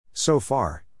So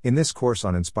far, in this course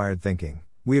on inspired thinking,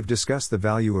 we have discussed the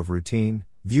value of routine,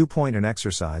 viewpoint and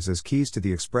exercise as keys to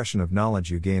the expression of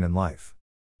knowledge you gain in life.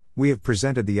 We have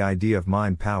presented the idea of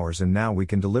mind powers, and now we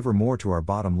can deliver more to our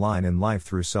bottom line in life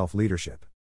through self-leadership.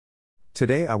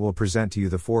 Today I will present to you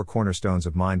the 4 cornerstones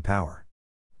of mind power.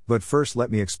 But first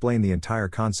let me explain the entire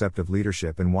concept of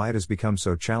leadership and why it has become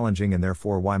so challenging, and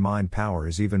therefore why mind power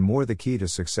is even more the key to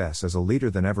success as a leader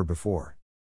than ever before.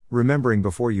 Remembering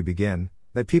before you begin,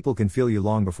 that people can feel you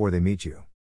long before they meet you.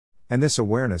 And this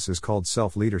awareness is called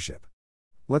self-leadership.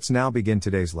 Let's now begin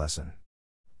today's lesson.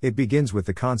 It begins with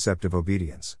the concept of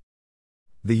obedience.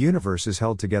 The universe is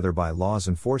held together by laws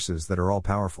and forces that are all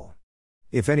powerful.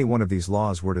 If any one of these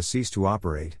laws were to cease to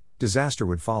operate, disaster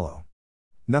would follow.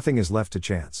 Nothing is left to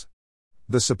chance.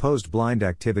 The supposed blind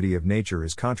activity of nature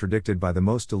is contradicted by the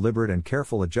most deliberate and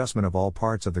careful adjustment of all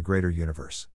parts of the greater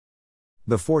universe.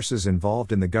 The forces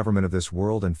involved in the government of this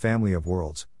world and family of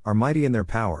worlds are mighty in their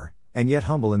power, and yet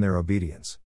humble in their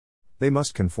obedience. They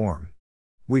must conform.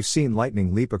 We've seen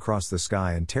lightning leap across the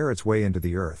sky and tear its way into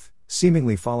the earth,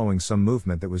 seemingly following some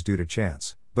movement that was due to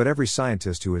chance, but every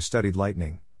scientist who has studied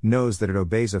lightning knows that it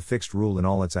obeys a fixed rule in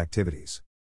all its activities.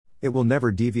 It will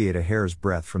never deviate a hair's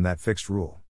breadth from that fixed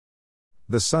rule.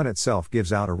 The sun itself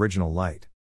gives out original light.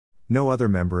 No other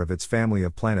member of its family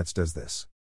of planets does this.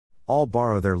 All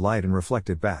borrow their light and reflect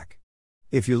it back.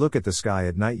 If you look at the sky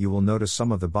at night, you will notice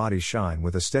some of the bodies shine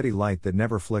with a steady light that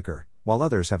never flicker, while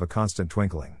others have a constant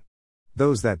twinkling.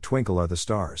 Those that twinkle are the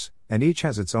stars, and each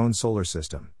has its own solar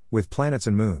system, with planets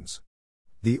and moons.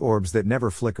 The orbs that never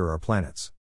flicker are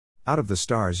planets. Out of the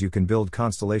stars you can build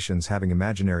constellations having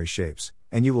imaginary shapes,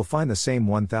 and you will find the same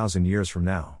 1,000 years from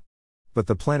now. But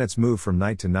the planets move from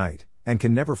night to night, and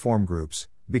can never form groups,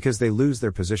 because they lose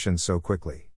their positions so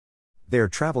quickly. They are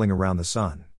traveling around the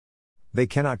sun. They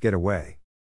cannot get away.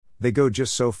 They go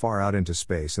just so far out into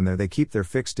space, and there they keep their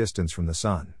fixed distance from the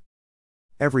sun.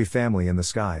 Every family in the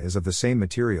sky is of the same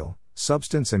material,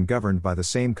 substance, and governed by the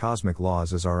same cosmic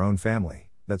laws as our own family,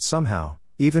 that somehow,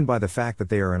 even by the fact that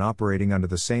they are operating under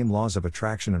the same laws of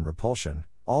attraction and repulsion,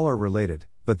 all are related,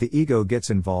 but the ego gets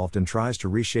involved and tries to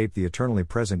reshape the eternally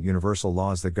present universal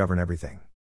laws that govern everything.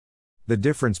 The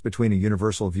difference between a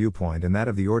universal viewpoint and that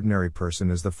of the ordinary person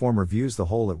is the former views the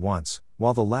whole at once,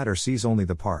 while the latter sees only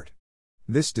the part.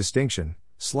 This distinction,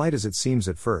 slight as it seems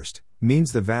at first,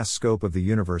 means the vast scope of the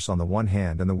universe on the one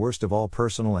hand and the worst of all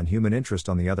personal and human interest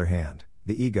on the other hand,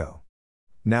 the ego.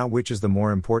 Now, which is the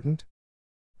more important?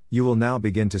 You will now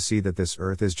begin to see that this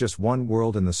Earth is just one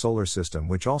world in the solar system,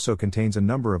 which also contains a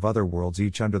number of other worlds,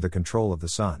 each under the control of the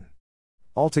sun.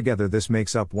 Altogether this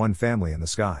makes up one family in the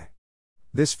sky.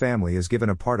 This family is given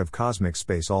a part of cosmic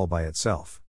space all by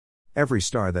itself. Every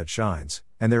star that shines,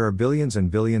 and there are billions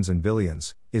and billions and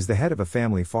billions, is the head of a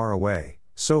family far away,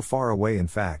 so far away in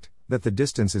fact, that the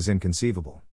distance is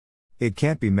inconceivable. It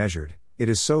can't be measured, it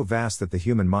is so vast that the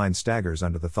human mind staggers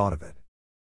under the thought of it.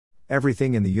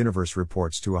 Everything in the universe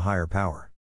reports to a higher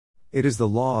power. It is the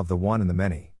law of the one and the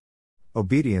many.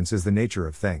 Obedience is the nature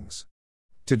of things.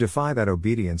 To defy that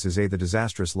obedience is the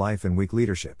disastrous life and weak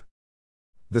leadership.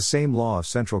 The same law of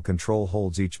central control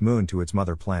holds each moon to its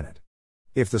mother planet.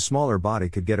 If the smaller body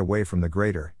could get away from the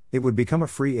greater, it would become a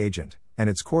free agent, and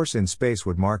its course in space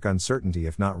would mark uncertainty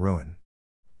if not ruin.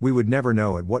 We would never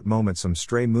know at what moment some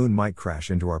stray moon might crash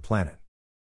into our planet.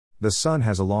 The sun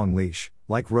has a long leash,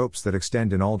 like ropes that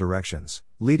extend in all directions,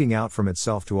 leading out from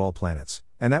itself to all planets,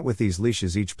 and that with these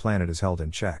leashes each planet is held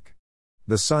in check.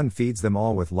 The sun feeds them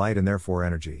all with light and therefore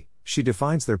energy, she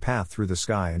defines their path through the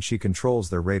sky and she controls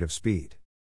their rate of speed.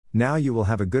 Now you will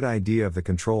have a good idea of the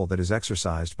control that is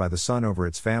exercised by the sun over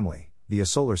its family, the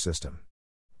solar system.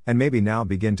 And maybe now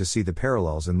begin to see the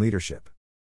parallels in leadership.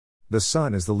 The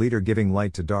sun is the leader giving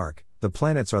light to dark, the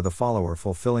planets are the follower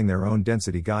fulfilling their own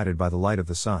density guided by the light of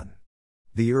the sun.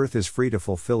 The earth is free to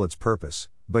fulfill its purpose,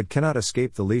 but cannot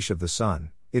escape the leash of the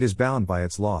sun, it is bound by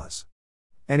its laws.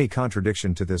 Any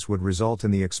contradiction to this would result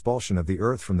in the expulsion of the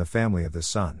earth from the family of the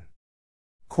sun.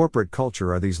 Corporate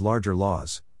culture are these larger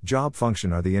laws, job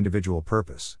function are the individual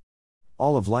purpose.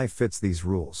 All of life fits these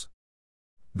rules.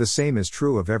 The same is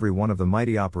true of every one of the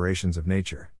mighty operations of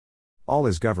nature. All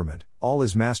is government, all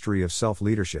is mastery of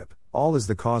self-leadership, all is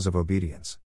the cause of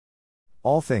obedience.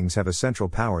 All things have a central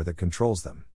power that controls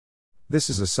them. This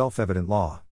is a self-evident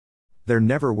law. There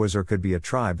never was or could be a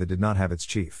tribe that did not have its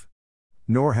chief.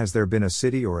 Nor has there been a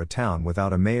city or a town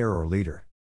without a mayor or leader.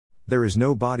 There is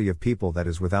no body of people that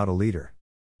is without a leader.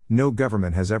 No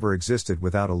government has ever existed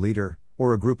without a leader,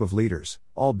 or a group of leaders.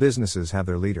 All businesses have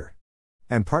their leader.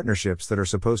 And partnerships that are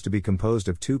supposed to be composed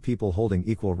of two people holding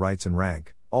equal rights and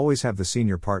rank, always have the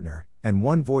senior partner, and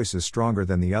one voice is stronger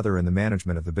than the other in the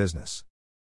management of the business.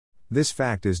 This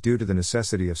fact is due to the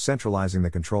necessity of centralizing the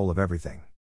control of everything.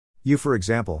 You, for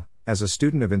example, as a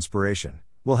student of inspiration,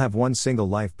 will have one single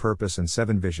life purpose and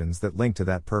 7 visions that link to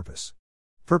that purpose.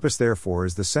 Purpose, therefore,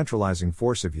 is the centralizing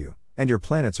force of you, and your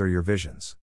planets are your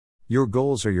visions. Your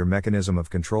goals are your mechanism of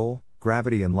control,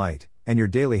 gravity and light, and your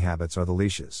daily habits are the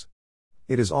leashes.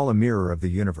 It is all a mirror of the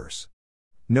universe.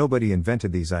 Nobody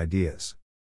invented these ideas.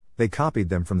 They copied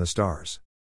them from the stars.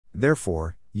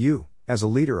 Therefore, you, as a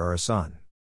leader, are a sun.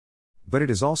 But it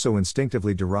is also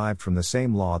instinctively derived from the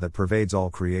same law that pervades all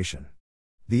creation.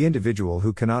 The individual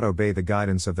who cannot obey the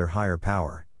guidance of their higher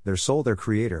power, their soul, their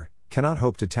creator, cannot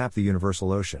hope to tap the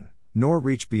universal ocean, nor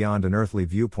reach beyond an earthly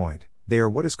viewpoint. They are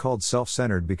what is called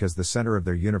self-centered because the center of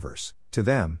their universe, to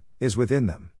them, is within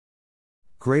them.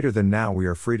 Greater than now, we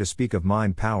are free to speak of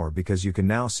mind power because you can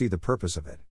now see the purpose of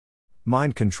it.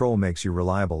 Mind control makes you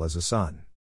reliable as a sun.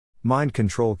 Mind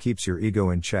control keeps your ego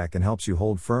in check and helps you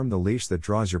hold firm the leash that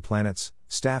draws your planets,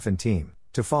 staff and team,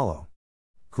 to follow.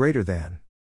 Greater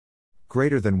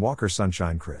than Walker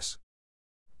Sunshine Chris.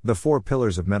 The 4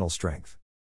 pillars of mental strength.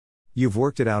 You've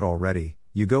worked it out already.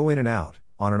 You go in and out,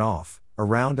 on and off,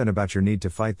 around and about your need to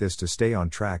fight this to stay on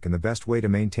track, and the best way to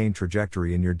maintain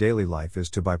trajectory in your daily life is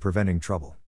by preventing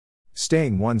trouble.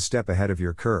 Staying one step ahead of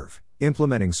your curve,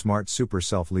 implementing smart super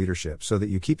self-leadership so that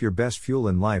you keep your best fuel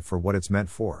in life for what it's meant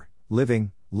for: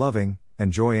 living, loving,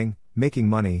 enjoying, making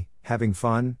money, having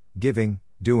fun, giving,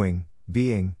 doing,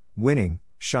 being, winning,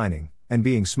 shining, and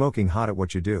being smoking hot at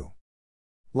what you do.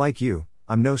 Like you,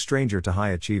 I'm no stranger to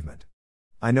high achievement.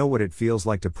 I know what it feels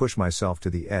like to push myself to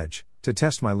the edge, to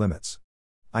test my limits.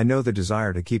 I know the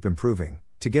desire to keep improving,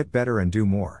 to get better and do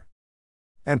more.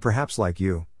 And perhaps like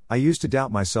you, I used to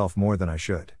doubt myself more than I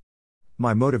should.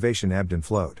 My motivation ebbed and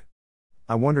flowed.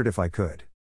 I wondered if I could.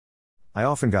 I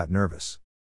often got nervous.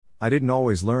 I didn't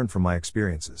always learn from my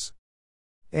experiences.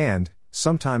 And,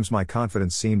 sometimes my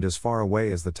confidence seemed as far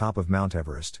away as the top of Mount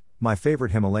Everest, my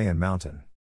favorite Himalayan mountain.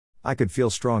 I could feel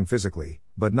strong physically,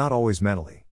 but not always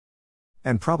mentally.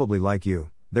 And probably like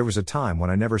you, there was a time when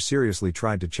I never seriously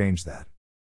tried to change that.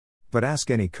 But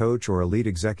ask any coach or elite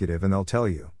executive and they'll tell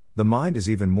you, the mind is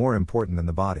even more important than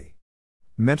the body.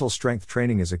 Mental strength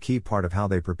training is a key part of how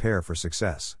they prepare for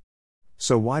success.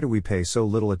 So why do we pay so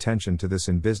little attention to this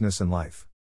in business and life?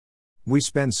 We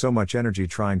spend so much energy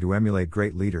trying to emulate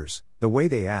great leaders, the way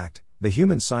they act, the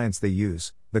human science they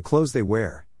use, the clothes they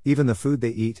wear, even the food they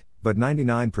eat, but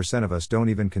 99% of us don't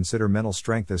even consider mental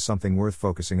strength as something worth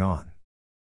focusing on.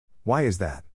 Why is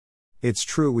that? It's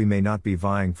true we may not be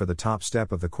vying for the top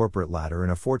step of the corporate ladder in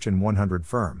a Fortune 100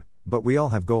 firm, but we all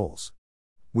have goals.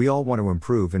 We all want to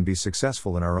improve and be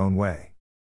successful in our own way.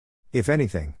 If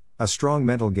anything, a strong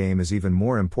mental game is even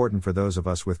more important for those of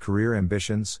us with career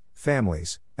ambitions,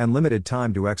 families, and limited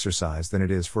time to exercise than it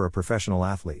is for a professional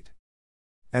athlete.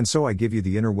 And so I give you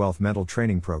the Inner Wealth Mental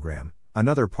Training Program,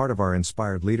 another part of our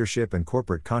inspired leadership and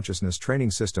corporate consciousness training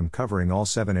system covering all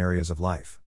 7 areas of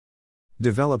life.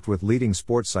 Developed with leading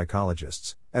sports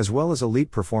psychologists, as well as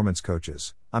elite performance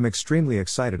coaches, I'm extremely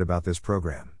excited about this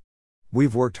program.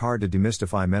 We've worked hard to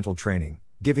demystify mental training,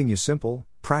 giving you simple,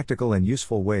 practical and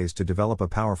useful ways to develop a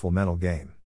powerful mental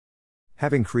game.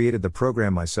 Having created the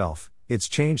program myself, it's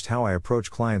changed how I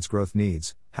approach clients' growth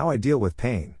needs, how I deal with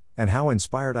pain, and how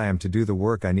inspired I am to do the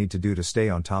work I need to do to stay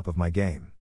on top of my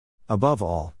game. Above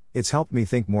all, it's helped me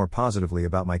think more positively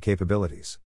about my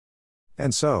capabilities.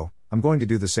 And so, I'm going to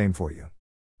do the same for you.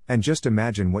 And just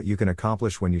imagine what you can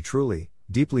accomplish when you truly,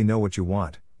 deeply know what you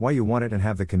want, why you want it, and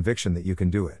have the conviction that you can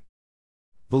do it.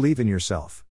 Believe in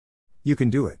yourself. You can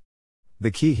do it.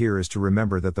 The key here is to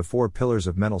remember that the 4 pillars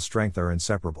of mental strength are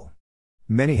inseparable.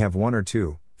 Many have 1 or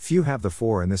 2, few have the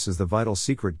 4, and this is the vital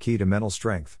secret key to mental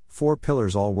strength: 4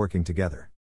 pillars all working together.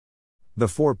 The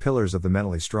 4 pillars of the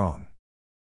mentally strong.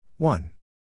 1.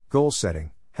 Goal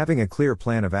setting. Having a clear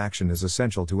plan of action is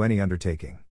essential to any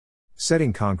undertaking.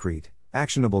 Setting concrete,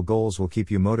 actionable goals will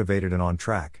keep you motivated and on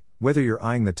track, whether you're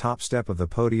eyeing the top step of the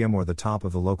podium or the top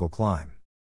of the local climb.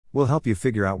 Will help you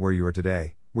figure out where you are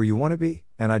today, where you want to be,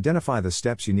 and identify the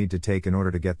steps you need to take in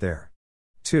order to get there.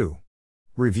 2.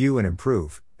 Review and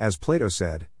improve. As Plato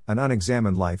said, an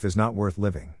unexamined life is not worth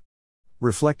living.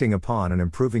 Reflecting upon and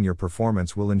improving your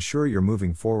performance will ensure you're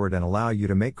moving forward and allow you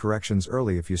to make corrections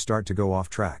early if you start to go off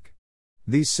track.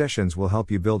 These sessions will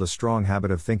help you build a strong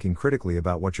habit of thinking critically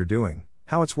about what you're doing,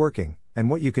 how it's working, and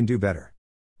what you can do better.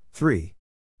 3.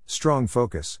 Strong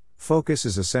focus. Focus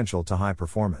is essential to high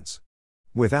performance.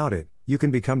 Without it, you can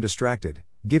become distracted,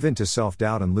 give in to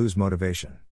self-doubt and lose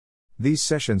motivation. These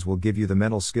sessions will give you the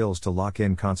mental skills to lock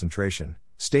in concentration,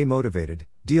 Stay motivated,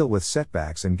 deal with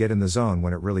setbacks, and get in the zone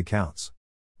when it really counts.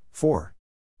 4.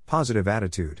 Positive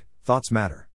attitude. Thoughts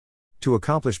matter. To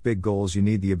accomplish big goals, you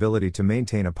need the ability to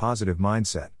maintain a positive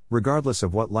mindset, regardless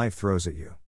of what life throws at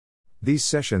you. These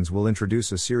sessions will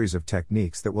introduce a series of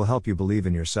techniques that will help you believe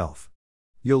in yourself.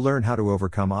 You'll learn how to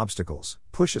overcome obstacles,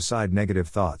 push aside negative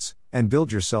thoughts, and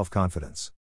build your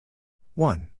self-confidence.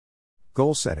 1.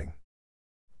 Goal setting.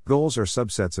 Goals are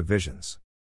subsets of visions.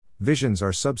 Visions are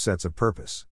subsets of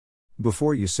purpose.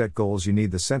 Before you set goals, you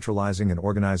need the centralizing and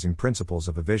organizing principles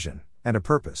of a vision and a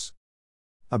purpose.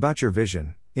 About your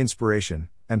vision, inspiration,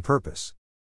 and purpose.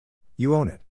 You own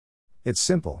it. It's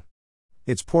simple.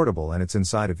 It's portable, and it's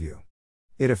inside of you.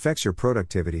 It affects your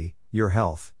productivity, your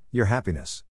health, your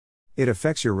happiness. It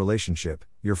affects your relationship,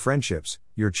 your friendships,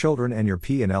 your children, and your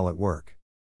P&L at work.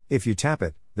 If you tap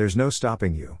it, there's no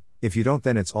stopping you. If you don't,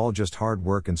 then it's all just hard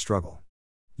work and struggle.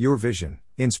 Your vision,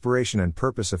 inspiration, and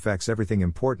purpose affects everything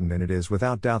important, and it is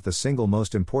without doubt the single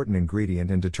most important ingredient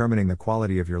in determining the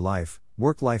quality of your life,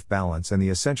 work-life balance, and the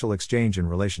essential exchange in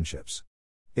relationships.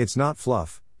 It's not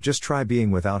fluff. Just try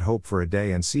being without hope for a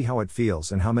day and see how it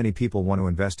feels and how many people want to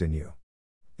invest in you.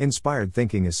 Inspired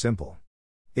thinking is simple.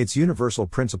 It's universal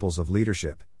principles of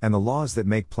leadership, and the laws that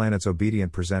make planets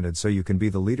obedient presented so you can be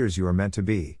the leaders you are meant to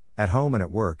be, at home and at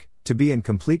work, to be in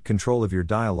complete control of your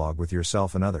dialogue with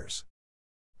yourself and others.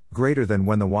 Greater than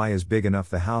when the why is big enough,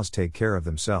 the hows take care of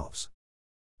themselves.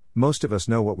 Most of us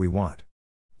know what we want.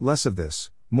 Less of this,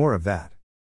 more of that.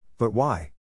 But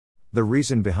why? The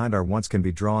reason behind our wants can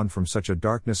be drawn from such a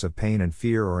darkness of pain and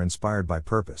fear, or inspired by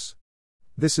purpose.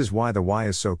 This is why the why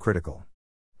is so critical.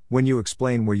 When you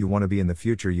explain where you want to be in the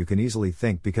future, you can easily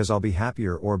think because I'll be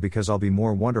happier or because I'll be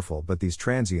more wonderful, but these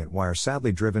transient why are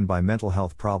sadly driven by mental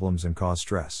health problems and cause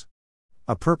stress.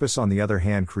 A purpose, on the other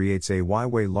hand, creates a why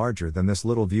way larger than this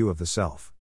little view of the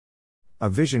self. A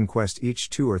vision quest each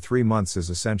 2 or 3 months is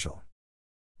essential.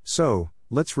 So,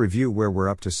 let's review where we're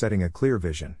up to. Setting a clear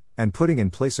vision and putting in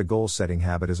place a goal-setting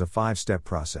habit is a 5-step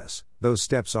process. Those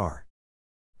steps are: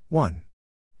 1.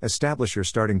 Establish your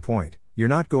starting point. You're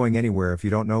not going anywhere if you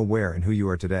don't know where and who you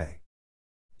are today.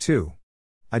 2.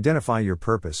 Identify your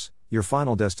purpose, your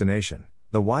final destination,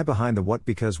 the why behind the what,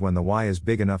 because when the why is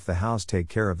big enough, the hows take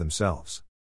care of themselves.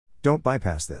 Don't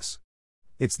bypass this.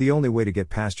 It's the only way to get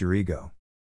past your ego.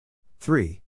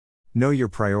 3. Know your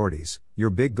priorities, your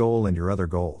big goal and your other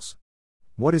goals.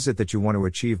 What is it that you want to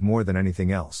achieve more than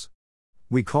anything else?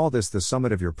 We call this the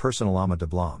summit of your personal âme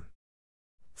d'âme.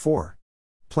 4.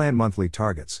 Plan monthly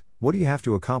targets. What do you have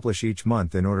to accomplish each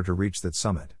month in order to reach that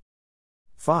summit?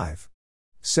 5.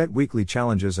 Set weekly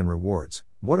challenges and rewards.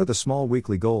 What are the small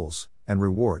weekly goals and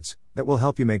rewards that will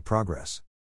help you make progress?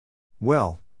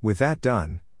 Well, with that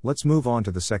done, let's move on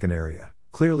to the second area,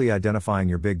 clearly identifying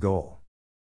your big goal.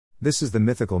 This is the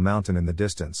mythical mountain in the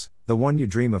distance, the one you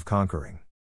dream of conquering.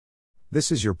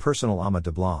 This is your personal âme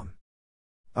d'âme.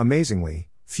 Amazingly,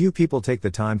 few people take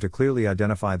the time to clearly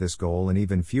identify this goal, and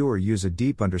even fewer use a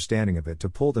deep understanding of it to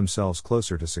pull themselves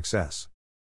closer to success.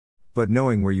 But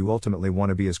knowing where you ultimately want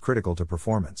to be is critical to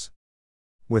performance.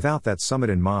 Without that summit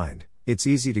in mind, it's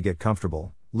easy to get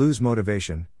comfortable, lose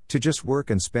motivation, to just work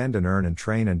and spend and earn and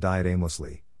train and diet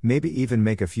aimlessly, maybe even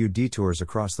make a few detours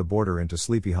across the border into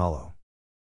Sleepy Hollow.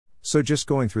 So just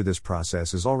going through this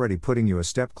process is already putting you a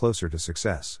step closer to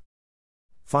success.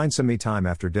 Find some me time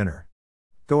after dinner.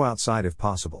 Go outside if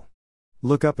possible.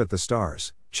 Look up at the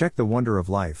stars, check the wonder of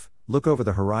life, look over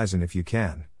the horizon if you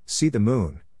can, see the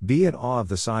moon, be in awe of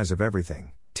the size of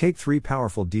everything. Take 3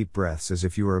 powerful deep breaths as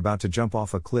if you were about to jump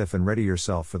off a cliff, and ready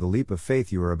yourself for the leap of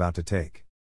faith you are about to take.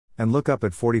 And look up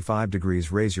at 45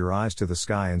 degrees, raise your eyes to the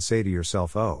sky and say to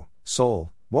yourself, oh,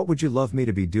 soul, what would you love me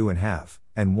to be, do, and have?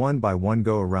 And one by one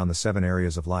go around the 7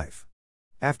 areas of life.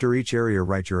 After each area,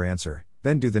 write your answer,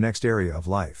 then do the next area of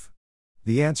life.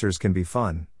 The answers can be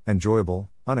fun, enjoyable,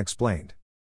 unexplained.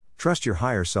 Trust your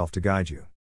higher self to guide you.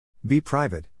 Be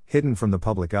private, hidden from the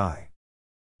public eye.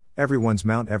 Everyone's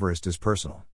Mount Everest is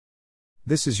personal.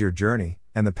 This is your journey,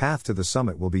 and the path to the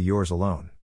summit will be yours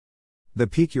alone. The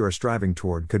peak you are striving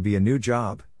toward could be a new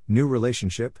job, new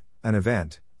relationship, an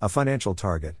event, a financial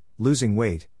target, losing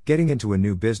weight, getting into a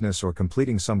new business, or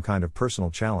completing some kind of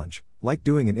personal challenge, like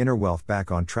doing an Inner Wealth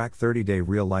Back on Track 30-day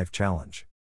real-life challenge.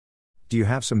 Do you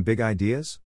have some big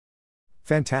ideas?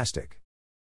 Fantastic.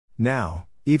 Now,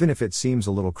 even if it seems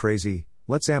a little crazy,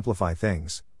 let's amplify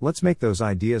things, let's make those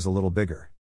ideas a little bigger.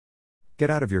 Get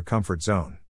out of your comfort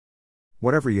zone.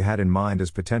 Whatever you had in mind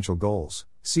as potential goals,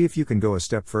 see if you can go a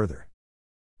step further.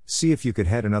 See if you could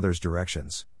head in others'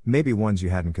 directions, maybe ones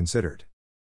you hadn't considered.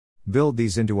 Build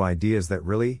these into ideas that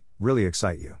really, really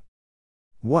excite you.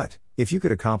 What, if you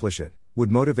could accomplish it,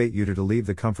 would motivate you to leave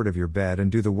the comfort of your bed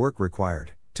and do the work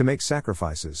required, to make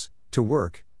sacrifices, to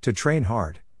work, to train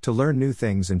hard, to learn new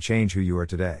things and change who you are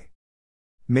today.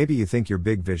 Maybe you think your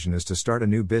big vision is to start a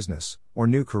new business, or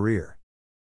new career.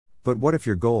 But what if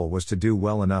your goal was to do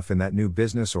well enough in that new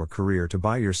business or career to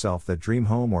buy yourself that dream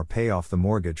home or pay off the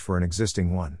mortgage for an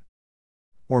existing one?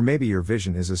 Or maybe your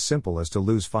vision is as simple as to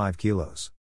lose 5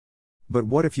 kilos. But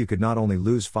what if you could not only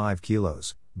lose 5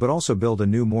 kilos, but also build a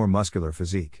new, more muscular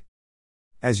physique?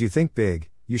 As you think big,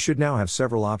 you should now have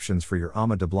several options for your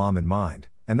Ama Diplom in mind,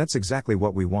 and that's exactly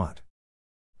what we want.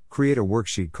 Create a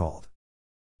worksheet called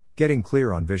Getting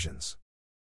Clear on Visions.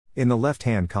 In the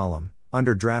left-hand column,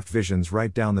 under Draft Visions,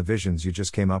 write down the visions you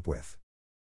just came up with.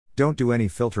 Don't do any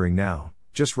filtering now,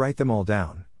 just write them all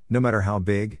down, no matter how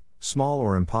big, small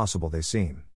or impossible they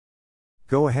seem.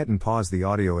 Go ahead and pause the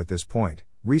audio at this point,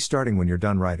 restarting when you're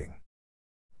done writing.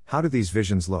 How do these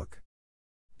visions look?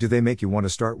 Do they make you want to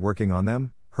start working on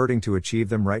them, hurting to achieve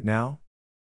them right now?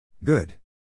 Good.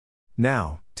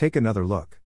 Now, take another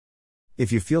look.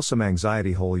 If you feel some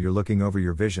anxiety while you're looking over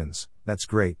your visions, that's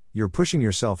great, you're pushing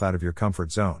yourself out of your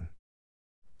comfort zone.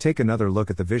 Take another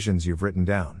look at the visions you've written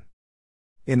down.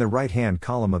 In the right-hand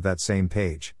column of that same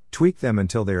page, tweak them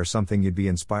until they are something you'd be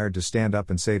inspired to stand up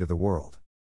and say to the world.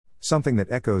 Something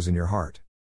that echoes in your heart.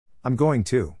 I'm going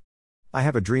to. I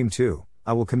have a dream too,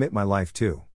 I will commit my life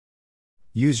to.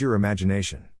 Use your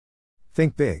imagination.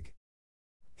 Think big.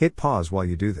 Hit pause while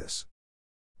you do this.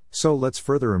 So let's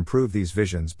further improve these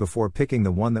visions before picking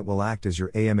the one that will act as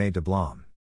your AMA Diplom.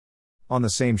 On the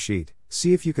same sheet,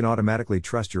 see if you can automatically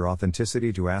trust your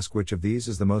authenticity to ask which of these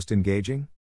is the most engaging.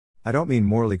 I don't mean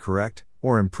morally correct,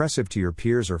 or impressive to your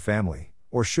peers or family,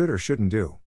 or should or shouldn't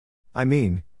do. I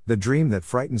mean, the dream that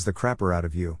frightens the crapper out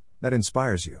of you, that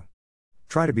inspires you.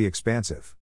 Try to be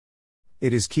expansive.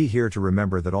 It is key here to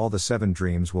remember that all the 7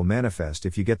 dreams will manifest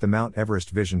if you get the Mount Everest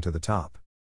vision to the top.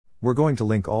 We're going to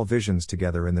link all visions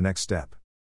together in the next step.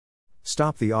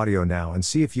 Stop the audio now and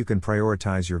see if you can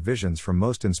prioritize your visions from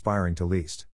most inspiring to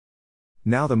least.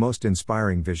 Now the most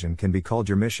inspiring vision can be called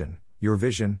your mission, your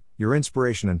vision, your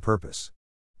inspiration and purpose.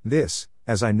 This,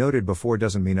 as I noted before,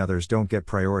 doesn't mean others don't get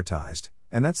prioritized,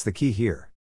 and that's the key here.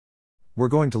 We're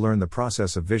going to learn the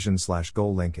process of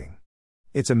vision/goal linking.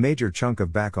 It's a major chunk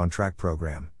of Back on Track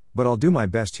program, but I'll do my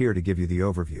best here to give you the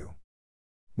overview.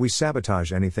 We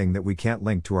sabotage anything that we can't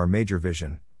link to our major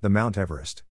vision, the Mount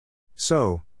Everest.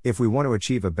 So, if we want to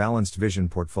achieve a balanced vision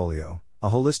portfolio, a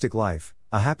holistic life,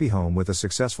 a happy home with a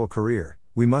successful career,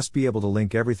 we must be able to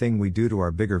link everything we do to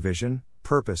our bigger vision,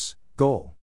 purpose,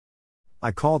 goal.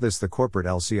 I call this the corporate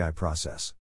LCI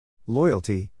process.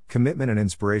 Loyalty, commitment and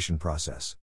inspiration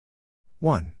process.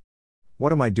 1.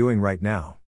 What am I doing right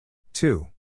now? 2.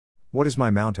 What is my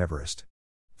Mount Everest?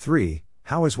 3.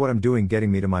 How is what I'm doing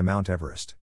getting me to my Mount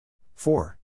Everest?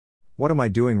 4. What am I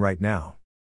doing right now?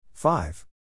 5.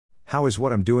 How is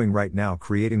what I'm doing right now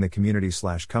creating the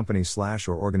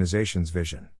community/company/or organization's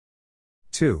vision?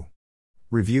 2.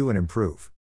 Review and improve.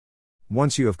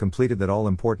 Once you have completed that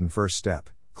all-important first step,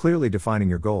 clearly defining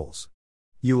your goals,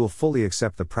 you will fully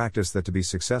accept the practice that to be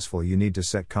successful you need to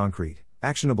set concrete,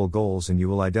 actionable goals, and you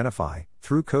will identify,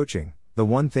 through coaching, the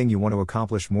one thing you want to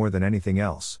accomplish more than anything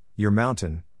else, your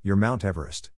mountain, your Mount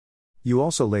Everest. You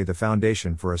also lay the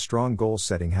foundation for a strong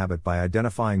goal-setting habit by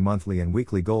identifying monthly and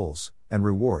weekly goals, and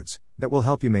rewards, that will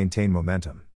help you maintain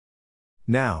momentum.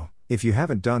 Now, if you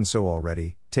haven't done so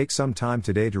already, take some time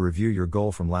today to review your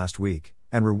goal from last week,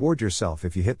 and reward yourself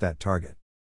if you hit that target.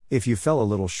 If you fell a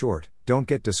little short, don't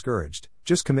get discouraged,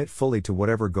 just commit fully to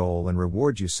whatever goal and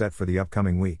reward you set for the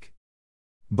upcoming week.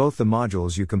 Both the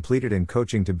modules you completed in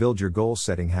coaching to build your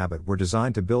goal-setting habit were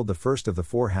designed to build the first of the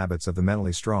 4 habits of the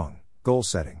mentally strong, goal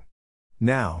setting.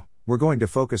 Now, we're going to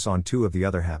focus on 2 of the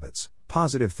other habits,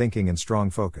 positive thinking and strong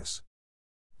focus.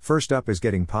 First up is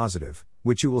getting positive,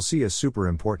 which you will see is super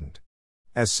important.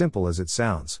 As simple as it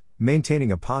sounds,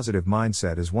 maintaining a positive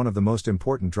mindset is one of the most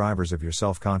important drivers of your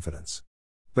self-confidence.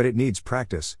 But it needs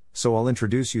practice, so I'll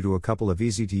introduce you to a couple of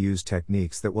easy-to-use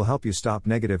techniques that will help you stop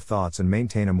negative thoughts and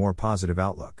maintain a more positive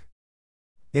outlook.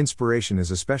 Inspiration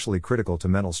is especially critical to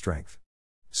mental strength.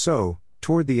 So,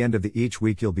 toward the end of each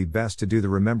week you'll be best to do the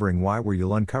remembering why, where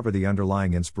you'll uncover the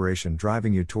underlying inspiration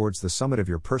driving you towards the summit of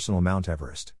your personal Mount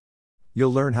Everest.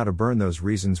 You'll learn how to burn those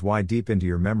reasons why deep into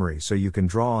your memory so you can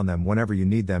draw on them whenever you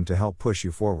need them to help push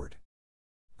you forward.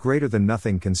 Greater than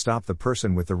nothing can stop the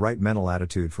person with the right mental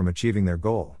attitude from achieving their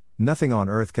goal. Nothing on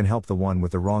earth can help the one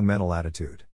with the wrong mental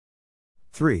attitude.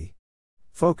 3.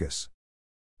 Focus.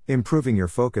 Improving your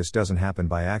focus doesn't happen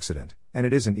by accident, and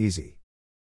it isn't easy.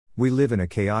 We live in a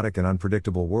chaotic and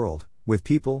unpredictable world, with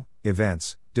people,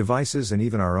 events, devices, and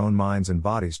even our own minds and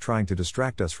bodies trying to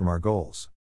distract us from our goals.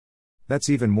 That's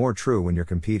even more true when you're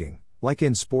competing, like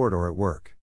in sport or at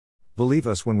work. Believe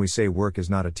us when we say work is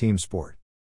not a team sport.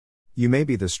 You may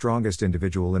be the strongest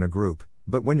individual in a group,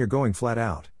 but when you're going flat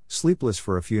out, sleepless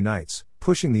for a few nights,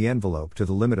 pushing the envelope to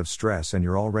the limit of stress, and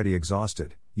you're already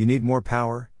exhausted, you need more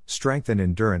power, strength, and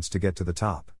endurance to get to the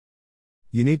top.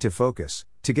 You need to focus,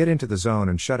 to get into the zone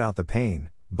and shut out the pain,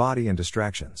 body, and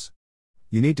distractions.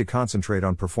 You need to concentrate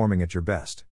on performing at your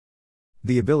best.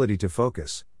 The ability to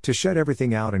focus, to shut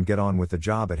everything out and get on with the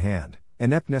job at hand,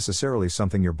 isn't necessarily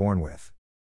something you're born with.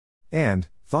 And,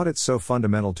 thought it's so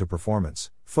fundamental to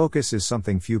performance, focus is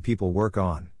something few people work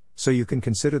on, so you can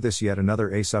consider this yet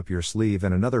another ace up your sleeve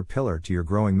and another pillar to your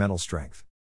growing mental strength.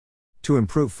 To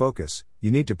improve focus, you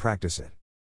need to practice it.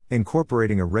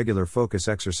 Incorporating a regular focus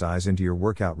exercise into your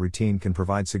workout routine can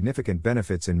provide significant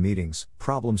benefits in meetings,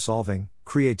 problem solving,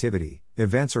 creativity,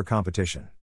 events, or competition.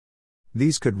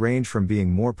 These could range from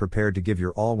being more prepared to give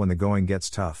your all when the going gets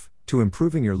tough, to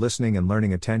improving your listening and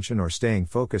learning attention, or staying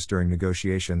focused during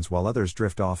negotiations while others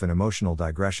drift off in emotional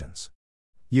digressions.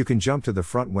 You can jump to the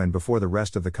front when before the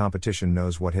rest of the competition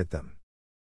knows what hit them.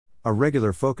 A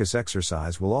regular focus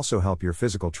exercise will also help your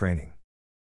physical training.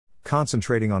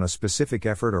 Concentrating on a specific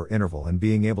effort or interval and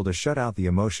being able to shut out the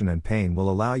emotion and pain will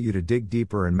allow you to dig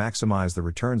deeper and maximize the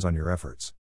returns on your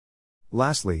efforts.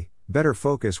 Lastly, better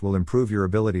focus will improve your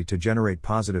ability to generate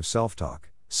positive self-talk,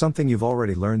 something you've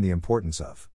already learned the importance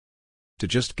of. To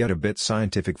just get a bit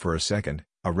scientific for a second,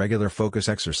 a regular focus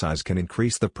exercise can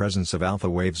increase the presence of alpha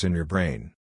waves in your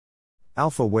brain.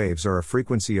 Alpha waves are a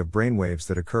frequency of brain waves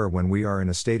that occur when we are in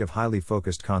a state of highly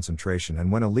focused concentration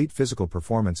and when elite physical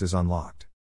performance is unlocked.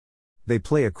 They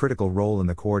play a critical role in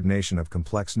the coordination of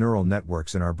complex neural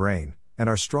networks in our brain, and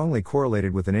are strongly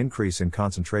correlated with an increase in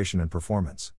concentration and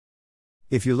performance.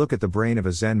 If you look at the brain of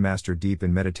a Zen master deep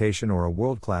in meditation, or a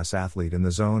world-class athlete in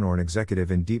the zone, or an executive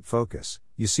in deep focus,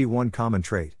 you see one common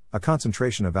trait: a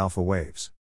concentration of alpha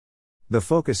waves. The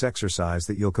focus exercise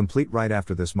that you'll complete right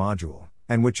after this module,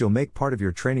 and which you'll make part of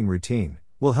your training routine,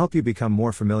 will help you become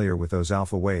more familiar with those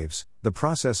alpha waves, the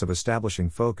process of establishing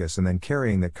focus and then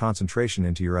carrying that concentration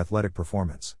into your athletic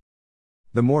performance.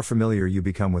 The more familiar you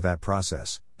become with that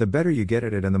process, the better you get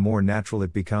at it, and the more natural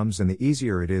it becomes, and the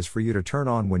easier it is for you to turn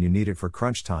on when you need it for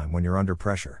crunch time when you're under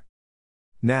pressure.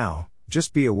 Now,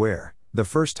 just be aware, the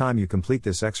first time you complete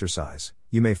this exercise,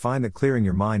 you may find that clearing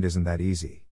your mind isn't that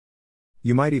easy.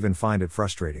 You might even find it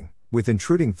frustrating, with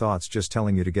intruding thoughts just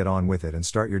telling you to get on with it and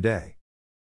start your day.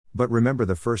 But remember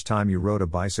the first time you rode a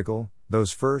bicycle,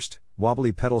 those first,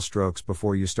 wobbly pedal strokes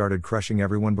before you started crushing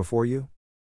everyone before you?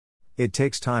 It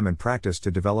takes time and practice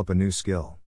to develop a new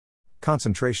skill.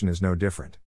 Concentration is no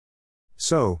different.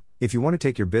 So, if you want to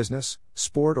take your business,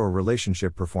 sport, or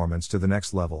relationship performance to the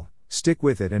next level, stick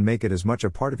with it and make it as much a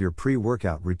part of your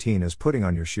pre-workout routine as putting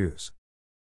on your shoes.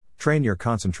 Train your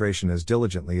concentration as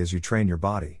diligently as you train your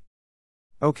body.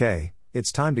 Okay,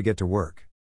 it's time to get to work.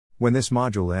 When this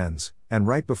module ends, and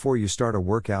right before you start a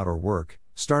workout or work,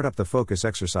 start up the focus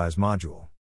exercise module.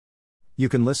 You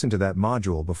can listen to that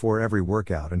module before every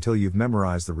workout until you've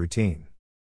memorized the routine.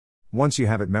 Once you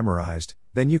have it memorized,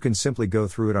 then you can simply go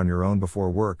through it on your own before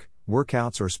work,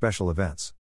 workouts, or special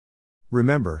events.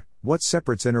 Remember, what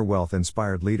separates inner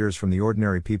wealth-inspired leaders from the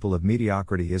ordinary people of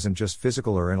mediocrity isn't just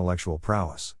physical or intellectual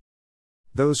prowess.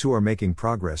 Those who are making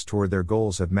progress toward their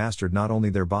goals have mastered not only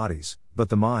their bodies, but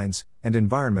the minds and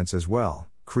environments as well,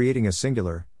 creating a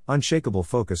singular, unshakable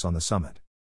focus on the summit.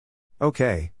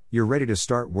 Okay, you're ready to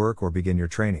start work or begin your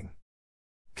training.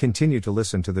 Continue to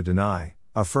listen to the Deny,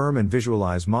 Affirm, and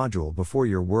Visualize module before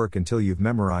your work until you've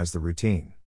memorized the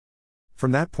routine.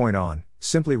 From that point on,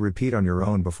 simply repeat on your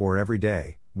own before every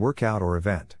day, workout, or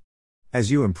event. As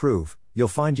you improve, you'll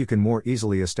find you can more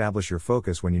easily establish your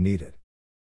focus when you need it.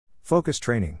 Focus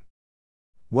training.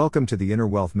 Welcome to the Inner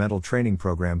Wealth Mental Training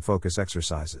Program Focus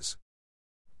Exercises.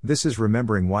 This is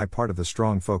remembering why part of the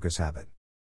strong focus habit.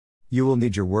 You will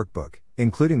need your workbook,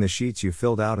 including the sheets you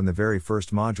filled out in the very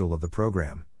first module of the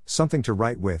program, something to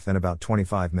write with, and about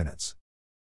 25 minutes.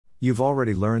 You've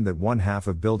already learned that one half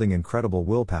of building incredible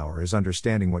willpower is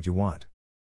understanding what you want.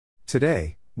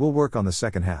 Today, we'll work on the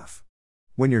second half.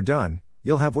 When you're done,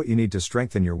 you'll have what you need to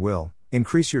strengthen your will,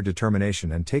 increase your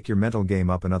determination, and take your mental game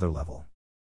up another level.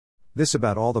 This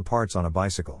about all the parts on a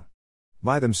bicycle.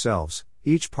 By themselves,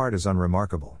 each part is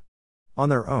unremarkable. On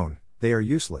their own, they are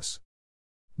useless.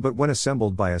 But when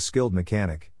assembled by a skilled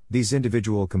mechanic, these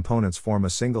individual components form a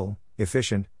single,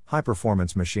 efficient,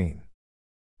 high-performance machine.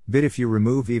 But if you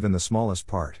remove even the smallest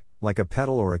part, like a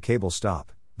pedal or a cable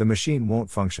stop, the machine won't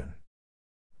function.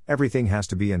 Everything has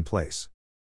to be in place.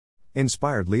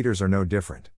 Inspired leaders are no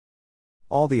different.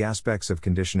 All the aspects of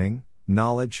conditioning,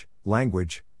 knowledge,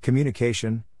 language,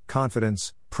 communication,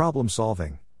 confidence, problem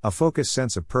solving, a focused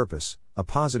sense of purpose, a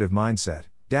positive mindset,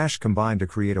 combine to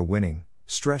create a winning,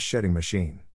 stress shedding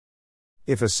machine.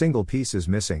 If a single piece is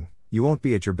missing, you won't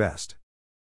be at your best.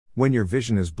 When your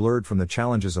vision is blurred from the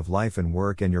challenges of life and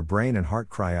work and your brain and heart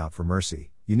cry out for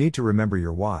mercy, you need to remember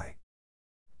your why.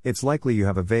 It's likely you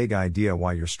have a vague idea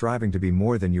why you're striving to be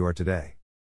more than you are today.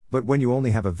 But when you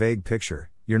only have a vague picture,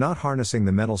 you're not harnessing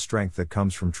the mental strength that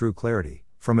comes from true clarity,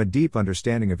 from a deep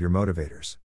understanding of your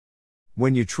motivators.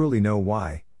 When you truly know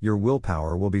why, your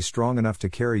willpower will be strong enough to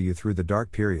carry you through the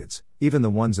dark periods, even the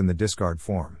ones in the discard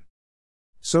form.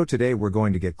 So today we're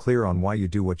going to get clear on why you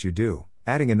do what you do,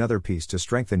 adding another piece to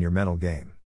strengthen your mental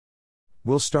game.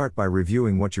 We'll start by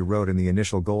reviewing what you wrote in the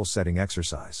initial goal-setting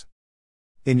exercise.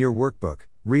 In your workbook,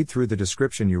 read through the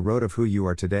description you wrote of who you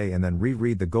are today and then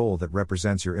reread the goal that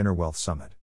represents your inner wealth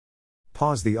summit.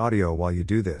 Pause the audio while you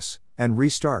do this, and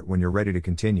restart when you're ready to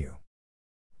continue.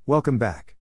 Welcome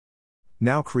back.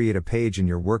 Now create a page in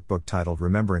your workbook titled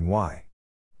Remembering Why.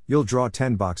 You'll draw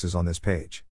 10 boxes on this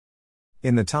page.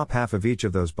 In the top half of each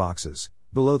of those boxes,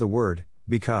 below the word,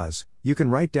 because, you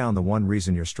can write down the one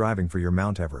reason you're striving for your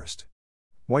Mount Everest.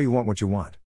 Why you want what you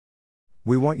want.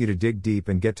 We want you to dig deep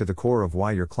and get to the core of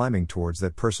why you're climbing towards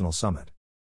that personal summit.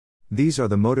 These are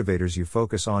the motivators you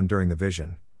focus on during the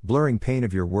vision, blurring pain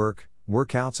of your work,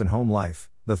 workouts and home life,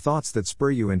 the thoughts that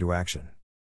spur you into action.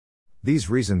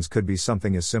 These reasons could be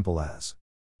something as simple as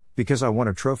because I want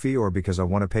a trophy, or because I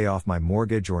want to pay off my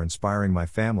mortgage, or inspiring my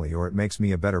family, or it makes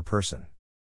me a better person.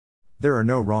 There are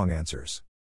no wrong answers.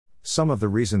 Some of the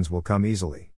reasons will come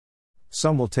easily.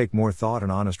 Some will take more thought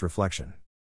and honest reflection.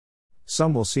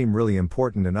 Some will seem really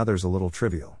important and others a little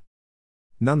trivial.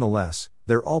 Nonetheless,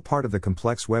 they're all part of the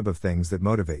complex web of things that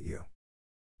motivate you.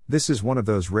 This is one of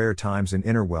those rare times in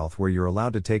inner wealth where you're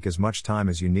allowed to take as much time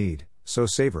as you need, so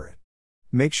savor it.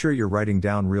 Make sure you're writing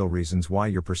down real reasons why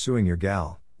you're pursuing your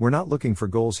gal. We're not looking for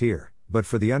goals here, but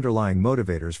for the underlying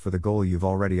motivators for the goal you've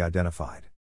already identified.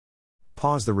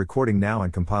 Pause the recording now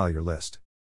and compile your list.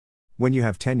 When you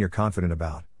have 10 you're confident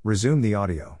about, resume the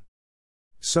audio.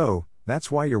 So,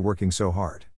 that's why you're working so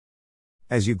hard.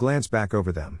 As you glance back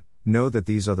over them, know that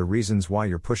these are the reasons why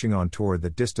you're pushing on toward the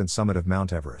distant summit of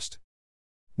Mount Everest.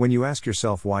 When you ask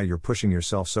yourself why you're pushing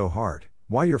yourself so hard,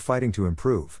 why you're fighting to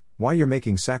improve, why you're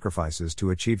making sacrifices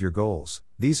to achieve your goals,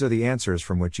 these are the answers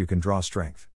from which you can draw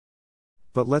strength.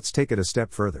 But let's take it a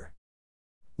step further.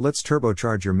 Let's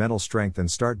turbocharge your mental strength and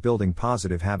start building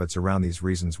positive habits around these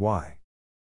reasons why.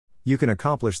 You can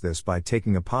accomplish this by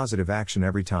taking a positive action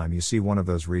every time you see one of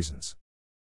those reasons.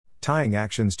 Tying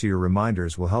actions to your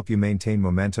reminders will help you maintain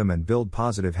momentum and build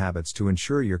positive habits to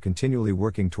ensure you're continually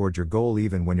working toward your goal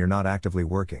even when you're not actively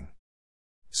working.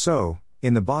 So,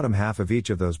 in the bottom half of each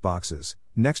of those boxes,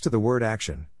 next to the word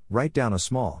action, write down a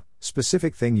small,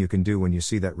 specific thing you can do when you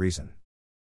see that reason.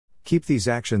 Keep these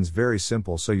actions very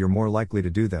simple so you're more likely to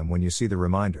do them when you see the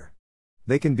reminder.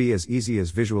 They can be as easy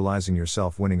as visualizing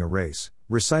yourself winning a race,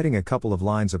 reciting a couple of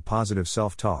lines of positive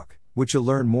self-talk, which you'll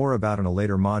learn more about in a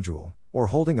later module, or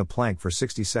holding a plank for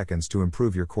 60 seconds to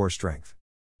improve your core strength.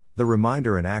 The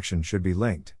reminder and action should be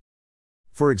linked.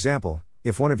 For example,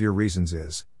 if one of your reasons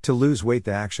is to lose weight,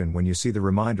 the action when you see the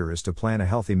reminder is to plan a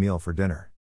healthy meal for dinner.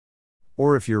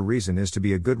 Or if your reason is to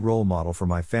be a good role model for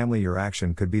my family, your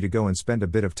action could be to go and spend a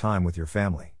bit of time with your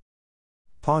family.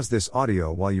 Pause this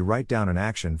audio while you write down an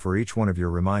action for each one of your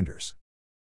reminders.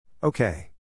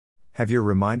 Okay. Have your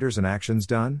reminders and actions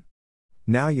done?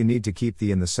 Now you need to keep them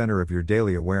in the center of your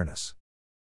daily awareness.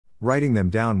 Writing them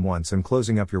down once and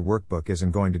closing up your workbook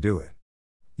isn't going to do it.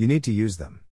 You need to use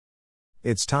them.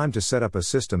 It's time to set up a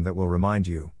system that will remind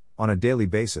you, on a daily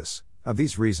basis, of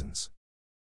these reasons.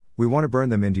 We want to burn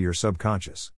them into your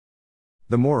subconscious.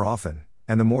 The more often,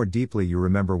 and the more deeply you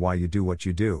remember why you do what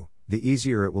you do, the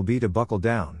easier it will be to buckle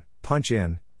down, punch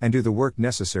in, and do the work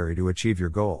necessary to achieve your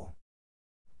goal.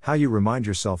 How you remind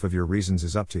yourself of your reasons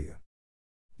is up to you.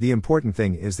 The important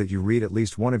thing is that you read at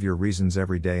least one of your reasons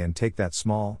every day and take that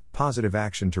small, positive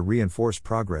action to reinforce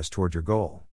progress toward your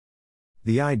goal.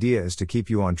 The idea is to keep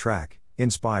you on track,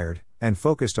 inspired, and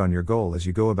focused on your goal as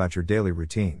you go about your daily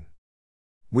routine.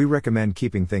 We recommend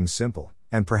keeping things simple,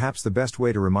 and perhaps the best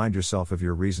way to remind yourself of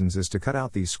your reasons is to cut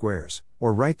out these squares,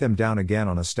 or write them down again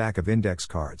on a stack of index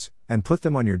cards, and put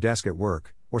them on your desk at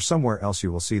work, or somewhere else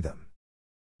you will see them.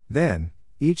 Then,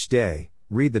 each day,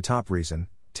 read the top reason,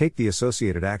 take the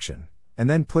associated action, and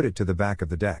then put it to the back of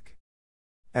the deck.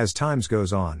 As time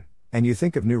goes on, and you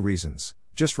think of new reasons,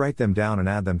 just write them down and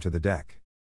add them to the deck.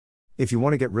 If you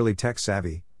want to get really tech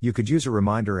savvy, you could use a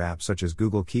reminder app such as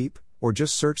Google Keep, or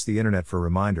just search the internet for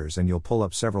reminders and you'll pull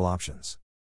up several options.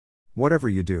 Whatever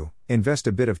you do, invest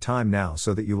a bit of time now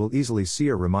so that you will easily see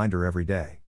a reminder every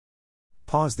day.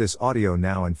 Pause this audio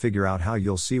now and figure out how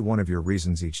you'll see one of your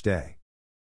reasons each day.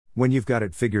 When you've got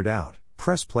it figured out,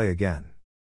 press play again.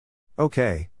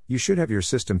 Okay, you should have your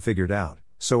system figured out,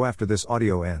 so after this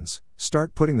audio ends,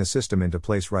 start putting the system into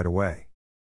place right away.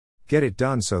 Get it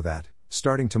done so that,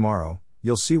 starting tomorrow,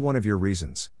 you'll see one of your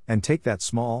reasons, and take that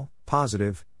small,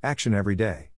 positive, action every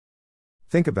day.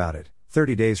 Think about it,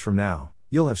 30 days from now,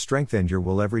 you'll have strengthened your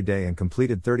will every day and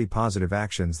completed 30 positive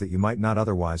actions that you might not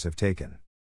otherwise have taken.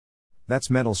 That's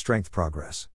mental strength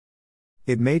progress.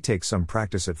 It may take some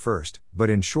practice at first, but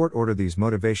in short order these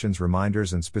motivations,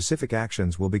 reminders and specific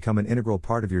actions will become an integral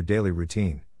part of your daily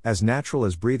routine, as natural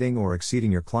as breathing or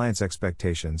exceeding your client's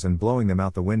expectations and blowing them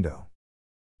out the window.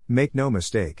 Make no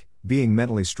mistake, being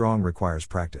mentally strong requires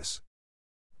practice.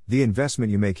 The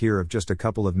investment you make here of just a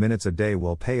couple of minutes a day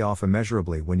will pay off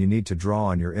immeasurably when you need to draw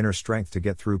on your inner strength to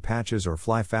get through patches or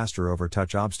fly faster over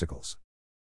touch obstacles.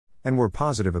 And we're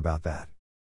positive about that.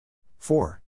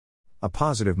 4. A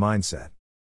positive mindset.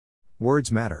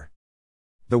 Words matter.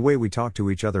 The way we talk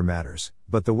to each other matters,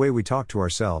 but the way we talk to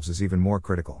ourselves is even more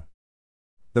critical.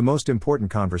 The most important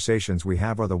conversations we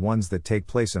have are the ones that take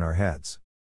place in our heads.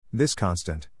 This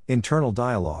constant, internal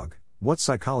dialogue, what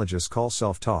psychologists call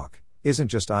self-talk, isn't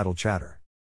just idle chatter.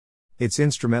 It's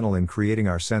instrumental in creating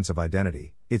our sense of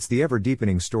identity. It's the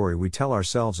ever-deepening story we tell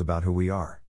ourselves about who we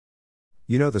are.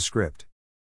 You know the script.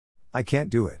 I can't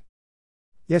do it.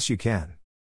 Yes, you can.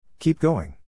 Keep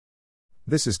going.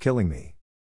 This is killing me.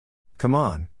 Come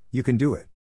on, you can do it.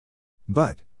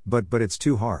 But it's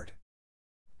too hard.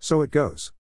 So it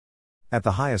goes. At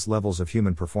the highest levels of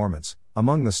human performance,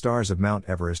 among the stars of Mount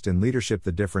Everest in leadership,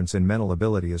 the difference in mental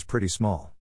ability is pretty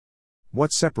small.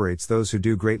 What separates those who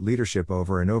do great leadership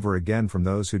over and over again from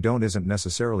those who don't isn't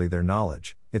necessarily their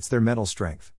knowledge, it's their mental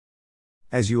strength.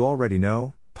 As you already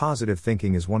know, positive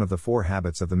thinking is one of the 4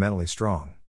 habits of the mentally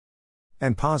strong.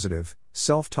 And positive,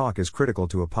 self-talk is critical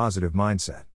to a positive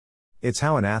mindset. It's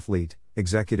how an athlete,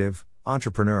 executive,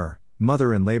 entrepreneur,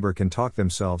 mother in labor can talk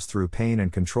themselves through pain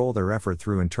and control their effort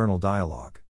through internal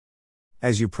dialogue.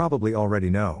 As you probably already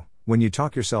know, when you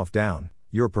talk yourself down,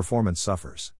 your performance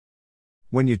suffers.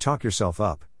 When you talk yourself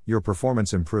up, your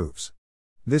performance improves.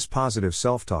 This positive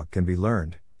self-talk can be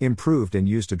learned, improved and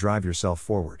used to drive yourself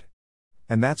forward.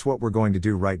 And that's what we're going to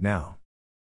do right now.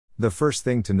 The first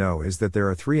thing to know is that there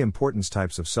are 3 important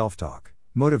types of self-talk: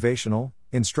 motivational,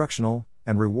 instructional,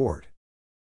 and reward.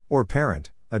 Or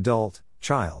parent, adult,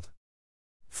 child.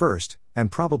 First, and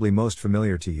probably most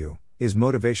familiar to you, is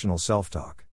motivational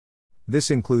self-talk. This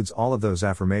includes all of those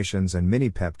affirmations and mini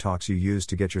pep talks you use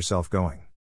to get yourself going.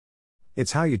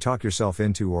 It's how you talk yourself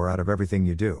into or out of everything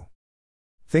you do.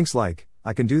 Things like,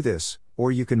 I can do this,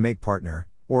 or you can make partner,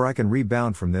 or I can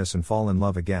rebound from this and fall in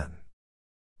love again.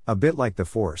 A bit like the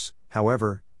Force,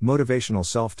 however, motivational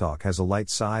self-talk has a light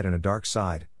side and a dark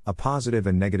side, a positive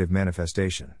and negative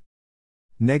manifestation.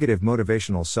 Negative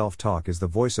motivational self-talk is the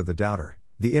voice of the doubter,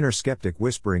 the inner skeptic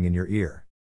whispering in your ear.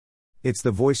 It's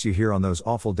the voice you hear on those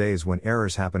awful days when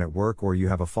errors happen at work or you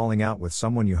have a falling out with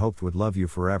someone you hoped would love you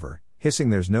forever, hissing,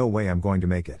 there's no way I'm going to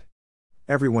make it.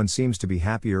 Everyone seems to be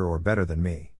happier or better than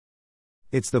me.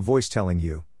 It's the voice telling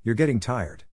you, you're getting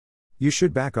tired. You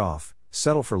should back off,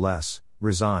 settle for less,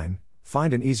 resign,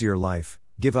 find an easier life,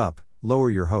 give up, lower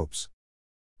your hopes.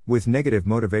 With negative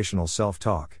motivational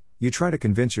self-talk, you try to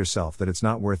convince yourself that it's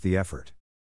not worth the effort.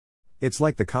 It's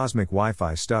like the cosmic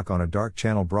Wi-Fi stuck on a dark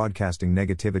channel broadcasting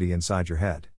negativity inside your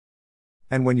head.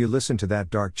 And when you listen to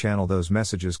that dark channel, those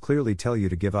messages clearly tell you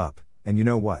to give up, and you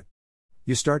know what?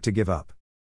 You start to give up.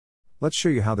 Let's show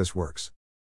you how this works.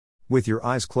 With your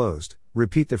eyes closed,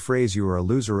 repeat the phrase "you are a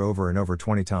loser" over and over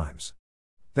 20 times.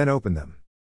 Then open them.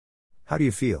 How do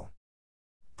you feel?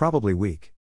 Probably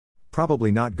weak.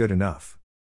 Probably not good enough.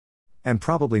 And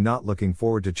probably not looking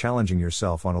forward to challenging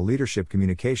yourself on a leadership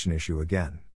communication issue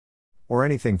again. Or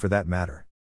anything for that matter.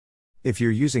 If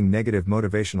you're using negative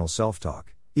motivational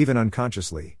self-talk, even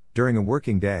unconsciously, during a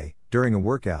working day, during a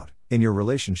workout, in your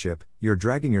relationship, you're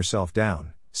dragging yourself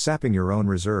down, sapping your own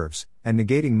reserves, and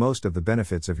negating most of the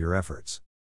benefits of your efforts.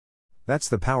 That's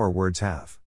the power words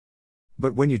have.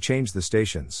 But when you change the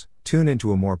stations, tune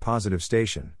into a more positive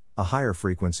station, a higher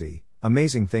frequency,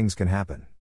 amazing things can happen.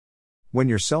 When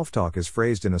your self-talk is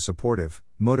phrased in a supportive,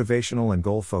 motivational and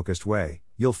goal-focused way,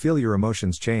 you'll feel your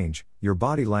emotions change, your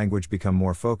body language become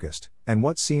more focused, and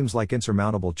what seems like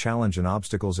insurmountable challenge and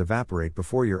obstacles evaporate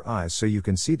before your eyes so you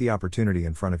can see the opportunity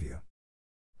in front of you.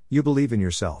 You believe in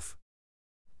yourself.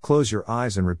 Close your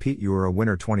eyes and repeat "you are a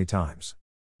winner" 20 times.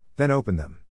 Then open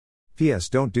them. P.S.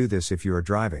 Don't do this if you are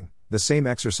driving, the same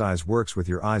exercise works with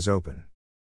your eyes open.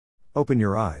 Open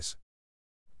your eyes.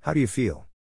 How do you feel?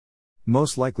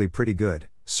 Most likely pretty good,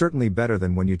 certainly better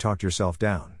than when you talked yourself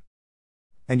down.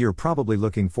 And you're probably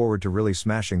looking forward to really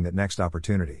smashing that next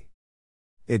opportunity.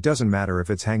 It doesn't matter if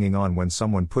it's hanging on when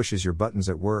someone pushes your buttons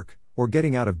at work, or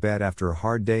getting out of bed after a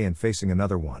hard day and facing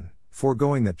another one,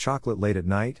 foregoing that chocolate late at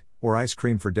night, or ice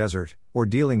cream for dessert, or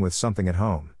dealing with something at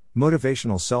home.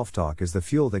 Motivational self-talk is the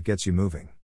fuel that gets you moving.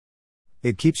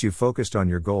 It keeps you focused on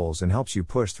your goals and helps you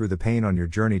push through the pain on your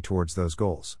journey towards those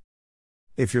goals.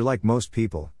 If you're like most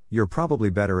people, you're probably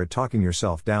better at talking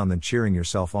yourself down than cheering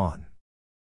yourself on.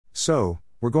 So,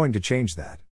 we're going to change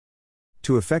that.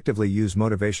 To effectively use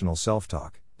motivational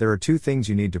self-talk, there are 2 things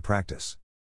you need to practice.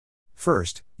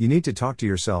 First, you need to talk to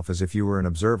yourself as if you were an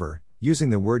observer,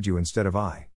 using the word you instead of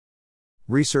I.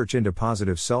 Research into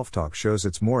positive self-talk shows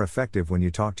it's more effective when you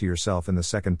talk to yourself in the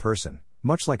second person,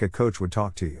 much like a coach would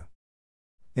talk to you.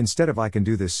 Instead of I can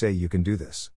do this, say you can do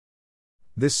this.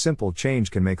 This simple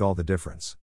change can make all the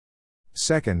difference.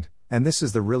 Second, and this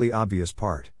is the really obvious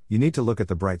part, you need to look at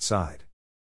the bright side.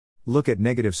 Look at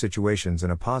negative situations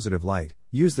in a positive light,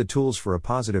 use the tools for a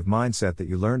positive mindset that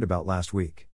you learned about last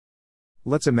week.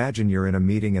 Let's imagine you're in a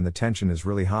meeting and the tension is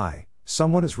really high,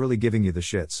 someone is really giving you the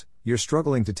shits, you're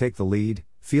struggling to take the lead,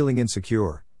 feeling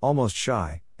insecure, almost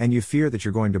shy, and you fear that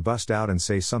you're going to bust out and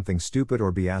say something stupid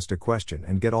or be asked a question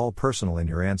and get all personal in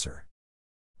your answer.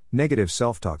 Negative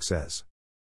self-talk says,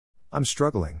 I'm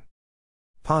struggling.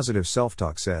 Positive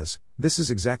self-talk says, this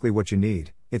is exactly what you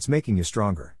need, it's making you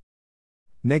stronger.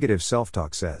 Negative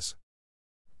self-talk says,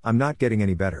 I'm not getting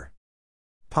any better.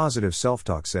 Positive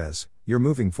self-talk says, you're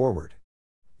moving forward.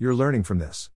 You're learning from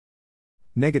this.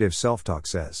 Negative self-talk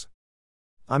says,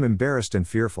 I'm embarrassed and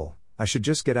fearful, I should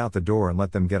just get out the door and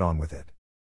let them get on with it.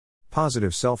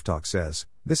 Positive self-talk says,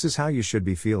 this is how you should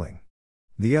be feeling.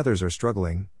 The others are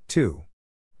struggling, too.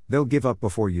 They'll give up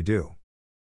before you do.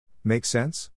 Make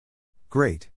sense?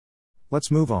 Great.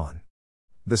 Let's move on.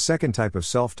 The second type of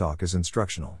self-talk is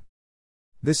instructional.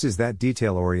 This is that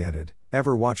detail-oriented,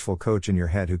 ever-watchful coach in your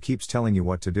head who keeps telling you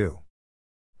what to do.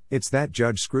 It's that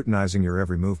judge scrutinizing your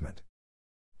every movement.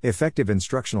 Effective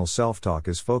instructional self-talk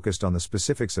is focused on the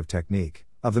specifics of technique,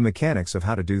 of the mechanics of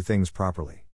how to do things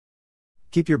properly.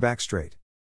 Keep your back straight.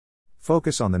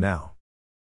 Focus on the now.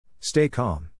 Stay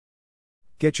calm.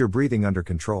 Get your breathing under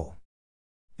control.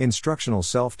 Instructional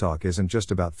self-talk isn't just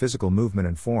about physical movement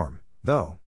and form,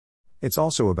 though. It's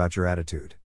also about your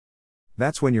attitude.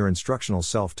 That's when your instructional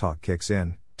self-talk kicks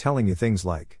in, telling you things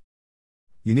like,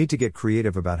 you need to get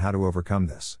creative about how to overcome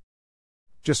this.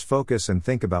 Just focus and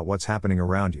think about what's happening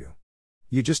around you.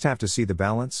 You just have to see the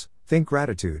balance, think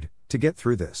gratitude, to get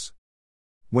through this.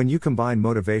 When you combine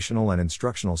motivational and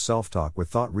instructional self-talk with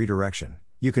thought redirection,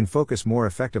 you can focus more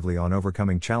effectively on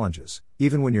overcoming challenges,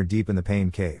 even when you're deep in the pain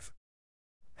cave.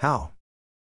 How?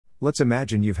 Let's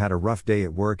imagine you've had a rough day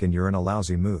at work and you're in a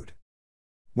lousy mood.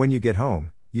 When you get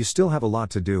home, you still have a lot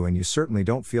to do and you certainly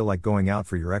don't feel like going out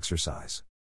for your exercise.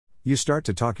 You start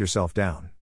to talk yourself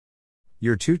down.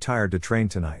 You're too tired to train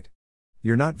tonight.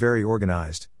 You're not very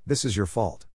organized, this is your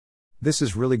fault. This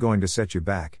is really going to set you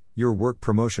back, your work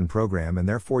promotion program, and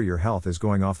therefore your health is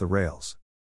going off the rails.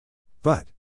 But,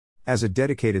 as a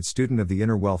dedicated student of the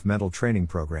Inner Wealth Mental Training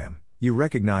Program, you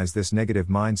recognize this negative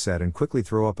mindset and quickly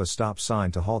throw up a stop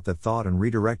sign to halt that thought and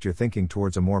redirect your thinking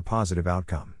towards a more positive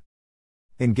outcome.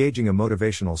 Engaging a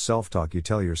motivational self-talk, you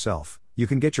tell yourself, you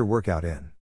can get your workout in.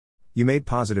 You made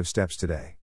positive steps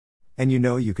today. And you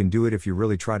know you can do it if you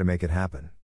really try to make it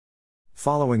happen.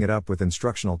 Following it up with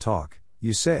instructional talk,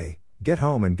 you say, get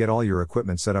home and get all your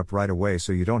equipment set up right away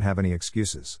so you don't have any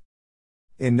excuses.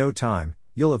 In no time,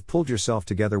 you'll have pulled yourself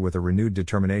together with a renewed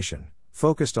determination,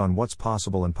 focused on what's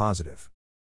possible and positive.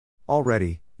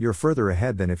 Already, you're further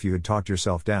ahead than if you had talked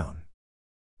yourself down.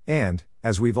 And,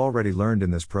 as we've already learned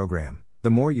in this program, the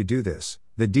more you do this,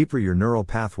 the deeper your neural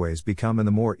pathways become and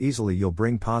the more easily you'll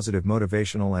bring positive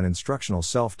motivational and instructional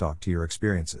self-talk to your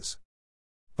experiences.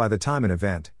 By the time an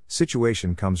event,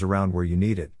 situation comes around where you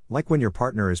need it, like when your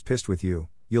partner is pissed with you,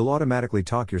 you'll automatically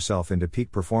talk yourself into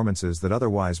peak performances that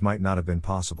otherwise might not have been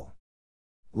possible.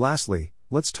 Lastly,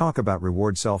 let's talk about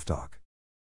reward self-talk.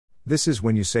 This is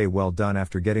when you say well done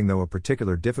after getting through a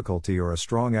particular difficulty or a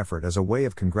strong effort as a way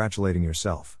of congratulating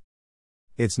yourself.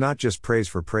 It's not just praise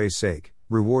for praise sake,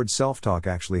 reward self-talk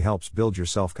actually helps build your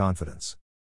self-confidence.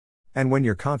 And when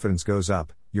your confidence goes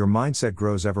up, your mindset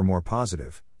grows ever more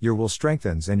positive, your will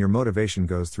strengthens and your motivation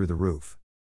goes through the roof.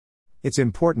 It's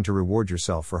important to reward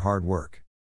yourself for hard work.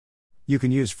 You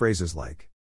can use phrases like,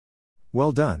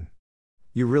 well done.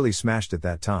 You really smashed it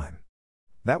that time.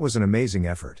 That was an amazing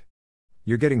effort.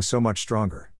 you're getting so much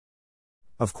stronger.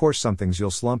 Of course, some things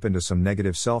you'll slump into some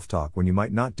negative self-talk when you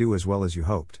might not do as well as you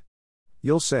hoped.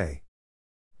 You'll say,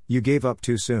 "You gave up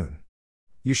too soon.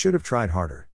 You should have tried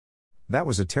harder. That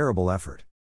was a terrible effort."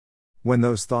 When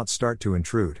those thoughts start to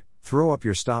intrude, throw up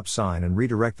your stop sign and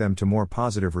redirect them to more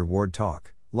positive reward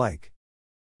talk, like,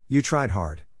 "You tried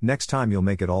hard, next time you'll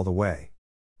make it all the way.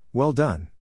 Well done.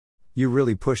 You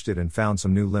really pushed it and found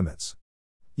some new limits.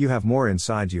 You have more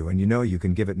inside you and you know you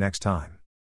can give it next time."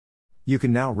 You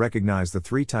can now recognize the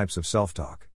 3 types of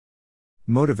self-talk: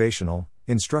 motivational,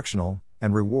 instructional,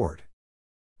 and reward.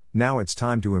 Now it's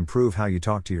time to improve how you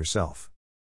talk to yourself.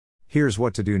 Here's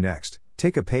what to do next.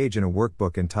 Take a page in a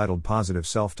workbook entitled Positive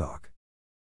Self-Talk.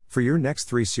 For your next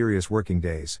 3 serious working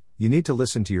days, you need to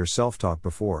listen to your self-talk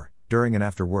before, during, and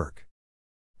after work.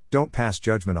 Don't pass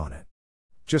judgment on it.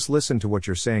 Just listen to what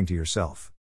you're saying to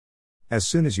yourself. As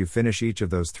soon as you finish each of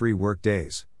those 3 work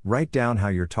days, write down how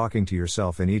you're talking to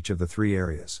yourself in each of the 3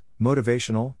 areas: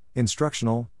 motivational,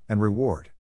 instructional, and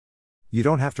reward. You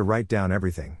don't have to write down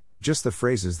everything, just the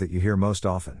phrases that you hear most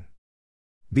often.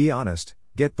 Be honest,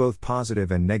 get both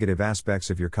positive and negative aspects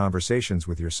of your conversations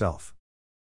with yourself.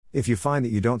 If you find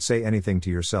that you don't say anything to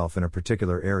yourself in a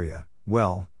particular area,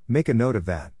 well, make a note of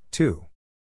that, too.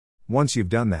 Once you've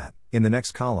done that, in the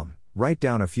next column, write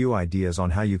down a few ideas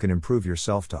on how you can improve your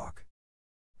self-talk.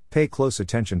 Pay close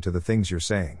attention to the things you're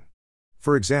saying.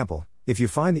 For example, if you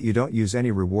find that you don't use any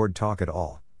reward talk at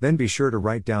all, then be sure to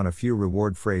write down a few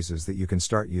reward phrases that you can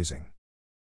start using.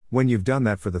 When you've done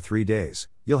that for the 3 days,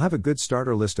 you'll have a good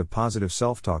starter list of positive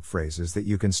self-talk phrases that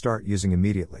you can start using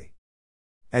immediately.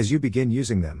 As you begin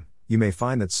using them, you may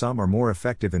find that some are more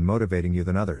effective in motivating you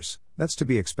than others. That's to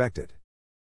be expected.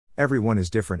 Everyone is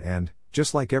different and,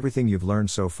 just like everything you've learned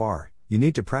so far, you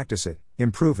need to practice it,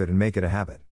 improve it, and make it a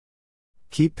habit.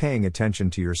 Keep paying attention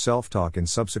to your self-talk in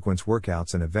subsequent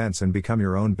workouts and events and become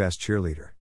your own best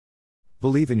cheerleader.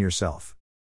 Believe in yourself.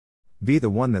 Be the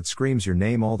one that screams your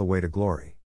name all the way to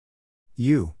glory.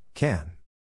 You can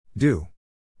do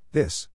this.